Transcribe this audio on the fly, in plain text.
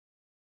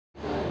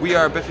We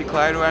are Biffy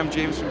Clyro. I'm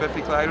James from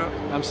Biffy Clyro.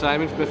 I'm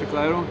Simon from Biffy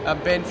Clyro.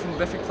 I'm Ben from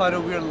Biffy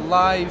Clyro. We're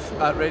live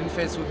at Reading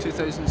Festival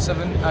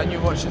 2007 and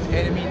you're watching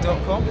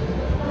NME.com.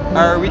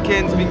 Our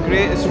weekend's been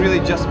great. It's really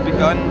just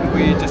begun.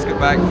 We just got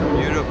back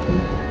from Europe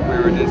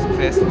where we're doing some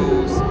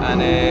festivals,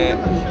 and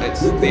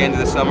it's the end of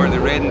the summer. The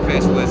Reading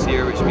Festival is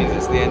here, which means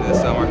it's the end of the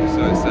summer,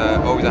 so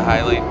it's always a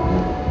highlight.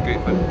 Great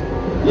fun.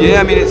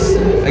 Yeah, I mean,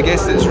 I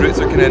guess its roots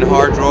are kind of in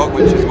hard rock,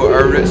 which is what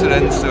our roots are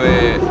in. So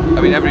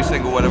I mean, every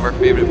single one of our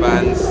favourite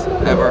bands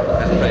ever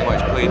has pretty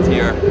much played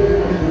here.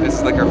 This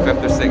is like our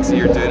 5th or 6th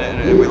year doing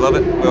it, and we love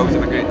it. We always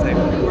have a great time.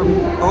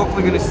 We're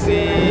hopefully going to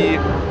see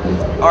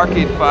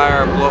Arcade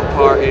Fire, Block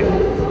Party,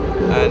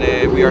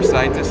 and We Are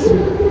Scientists.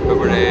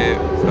 But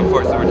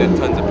unfortunately we're doing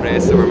tons of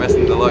press, so we're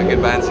missing a lot of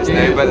good bands just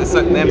now. But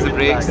them's the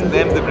breaks.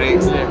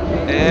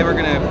 We're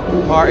going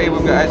to party.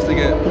 We've actually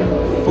got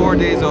 4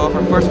 days off,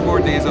 our first 4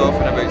 days off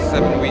in about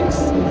 7 weeks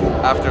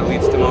after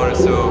Leeds tomorrow,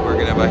 so we're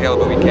going to have a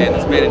hell of a weekend.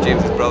 It's Ben and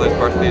James's brother's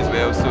birthday as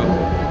well, so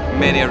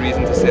many a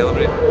reason to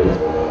celebrate.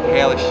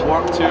 Hellish. The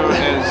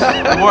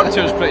work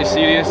tour is pretty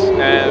serious.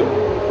 A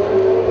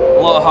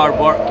lot of hard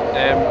work,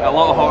 a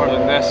lot harder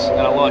than this,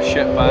 and a lot of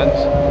shit bands.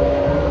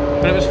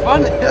 But it was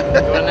fun. Do you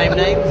want to name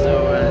names?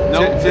 No.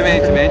 Too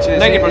many to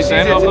mention.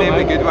 90% of to them.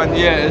 name the good ones.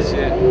 Yeah, it is.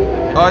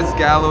 Yeah. Oz,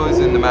 Gallows,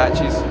 and the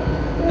Matches.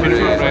 Fear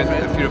for a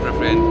Friend. Fear for a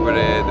Friend. We're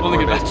the Only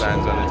four good best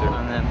bands. bands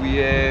on the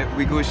tour.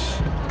 We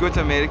go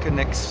to America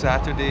next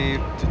Saturday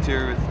to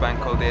tour with a band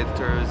called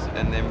Editors,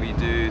 and then we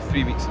do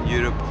 3 weeks in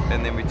Europe,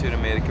 and then we tour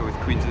America with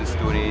Queens of the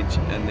Stone Age,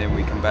 and then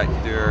we come back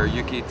to do our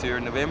UK tour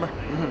in November.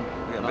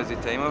 We got a busy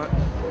time of it.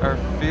 Our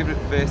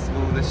favourite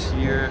festival this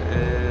year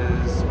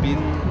has been...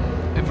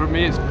 For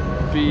me, it's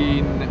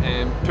been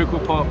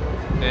Pukkelpop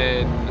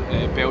in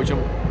Belgium.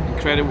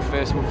 Incredible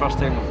festival, first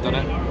time I've done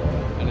it,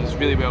 and it's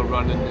really well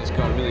run and it's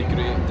got a really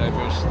great,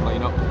 diverse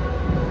lineup.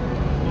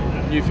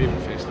 New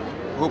favourite festival.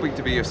 Hoping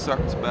to be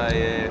usurped by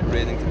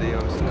Reading today,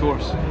 obviously. Of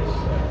course.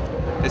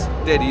 It's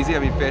dead easy. I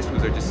mean,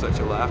 festivals are just such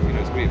a laugh. You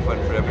know, it's great fun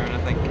for everyone.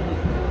 I think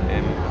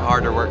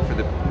harder work for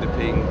the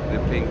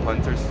paying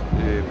punters.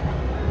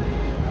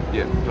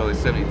 Yeah, probably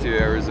 72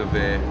 hours of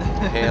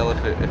hell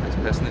if it's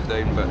pissing it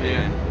down. But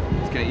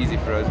it's kind of easy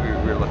for us.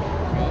 We're lucky.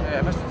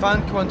 If a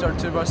fan came onto our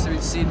tour bus, they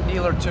would see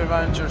Neil, our tour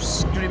manager,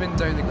 screaming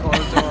down the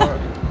corridor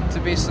to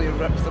basically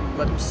rip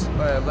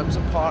their limbs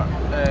apart.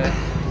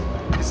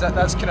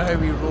 That's kind of how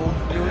we roll.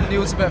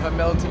 Neil's a bit of a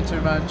militant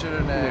tour manager,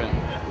 and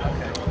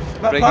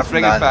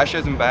bringing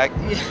fascism back.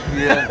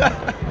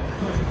 Yeah.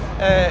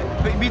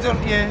 But we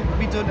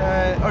don't.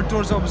 Our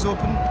door's always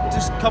open.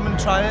 Just come and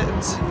try it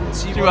and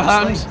see what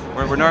happens.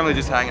 Like. We're normally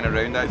just hanging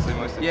around actually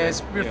most of the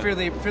time.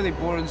 We're fairly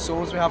boring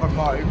souls. We have our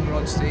party when we're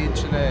on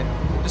stage,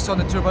 and just on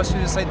the tour bus we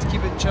decide to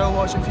keep it chill,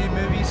 watch a few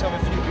movies, have a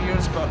few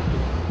beers, but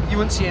you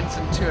won't see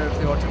anything too out of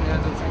the ordinary, I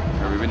don't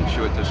think. Or we wouldn't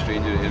show it to a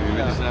stranger.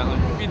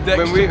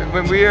 Exactly.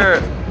 When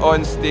we're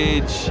on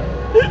stage,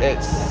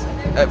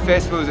 at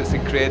festivals it's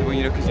incredible,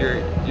 you know, because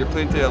you're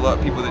playing to a lot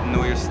of people that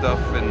know your stuff,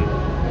 and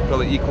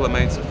probably equal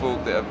amounts of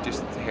folk that have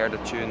just heard a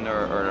tune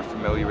or are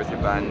familiar with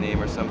your band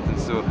name or something.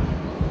 So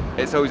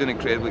it's always an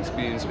incredible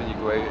experience when you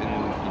go out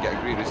and you get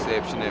a great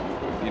reception at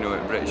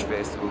British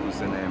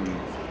festivals, and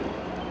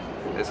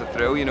it's a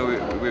thrill. You know, we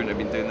wouldn't have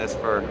been doing this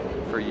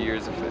for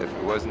years if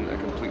it wasn't a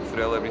complete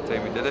thrill every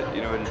time we did it.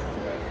 You know, and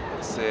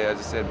it's, as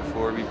I said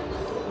before, we've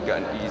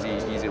got an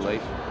easy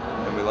life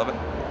and we love it.